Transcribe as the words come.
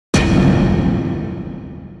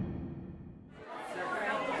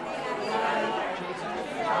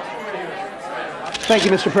Thank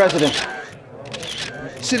you, Mr. President.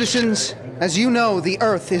 Citizens, as you know, the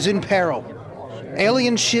Earth is in peril.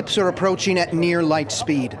 Alien ships are approaching at near light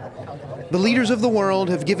speed. The leaders of the world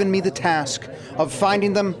have given me the task of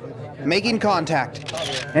finding them, making contact,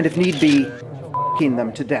 and if need be, f***ing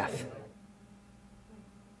them to death.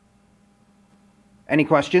 Any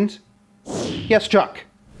questions? Yes, Chuck?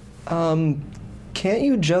 Can't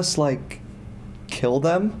you just, like, kill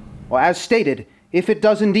them? Well, as stated, if it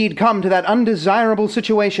does indeed come to that undesirable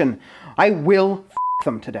situation, I will f***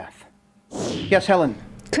 them to death. Yes, Helen?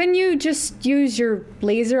 Couldn't you just use your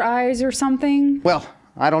laser eyes or something? Well,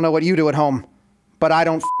 I don't know what you do at home, but I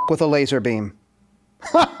don't f*** with a laser beam.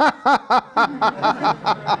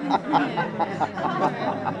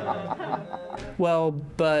 Well,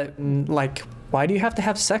 but, like, why do you have to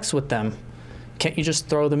have sex with them? Can't you just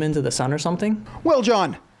throw them into the sun or something? Well,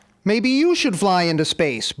 John, maybe you should fly into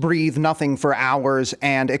space, breathe nothing for hours,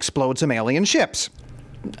 and explode some alien ships.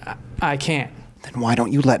 I can't. Then why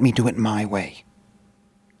don't you let me do it my way?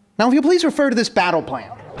 Now, if you please refer to this battle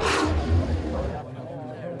plan.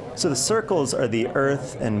 So the circles are the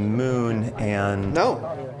Earth and Moon and... No.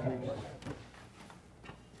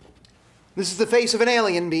 This is the face of an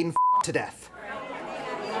alien being f***ed to death.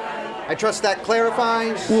 I trust that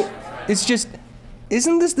clarifies. Well, it's just...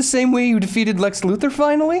 Isn't this the same way you defeated Lex Luthor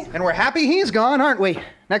finally? And we're happy he's gone, aren't we?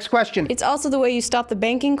 Next question. It's also the way you stopped the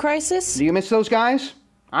banking crisis? Do you miss those guys?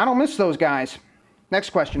 I don't miss those guys.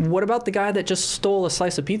 Next question. What about the guy that just stole a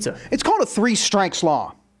slice of pizza? It's called a 3 strikes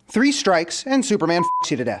law. 3 strikes and Superman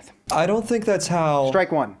f***s you to death. I don't think that's how...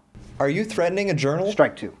 Strike 1. Are you threatening a journal?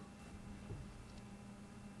 Strike 2.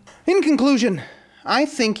 In conclusion, I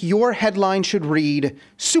think your headline should read,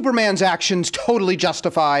 Superman's actions totally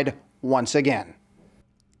justified once again.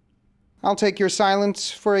 I'll take your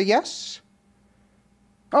silence for a yes.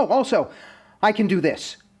 Oh, also, I can do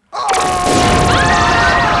this.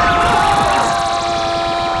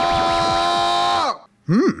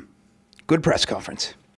 Good press conference.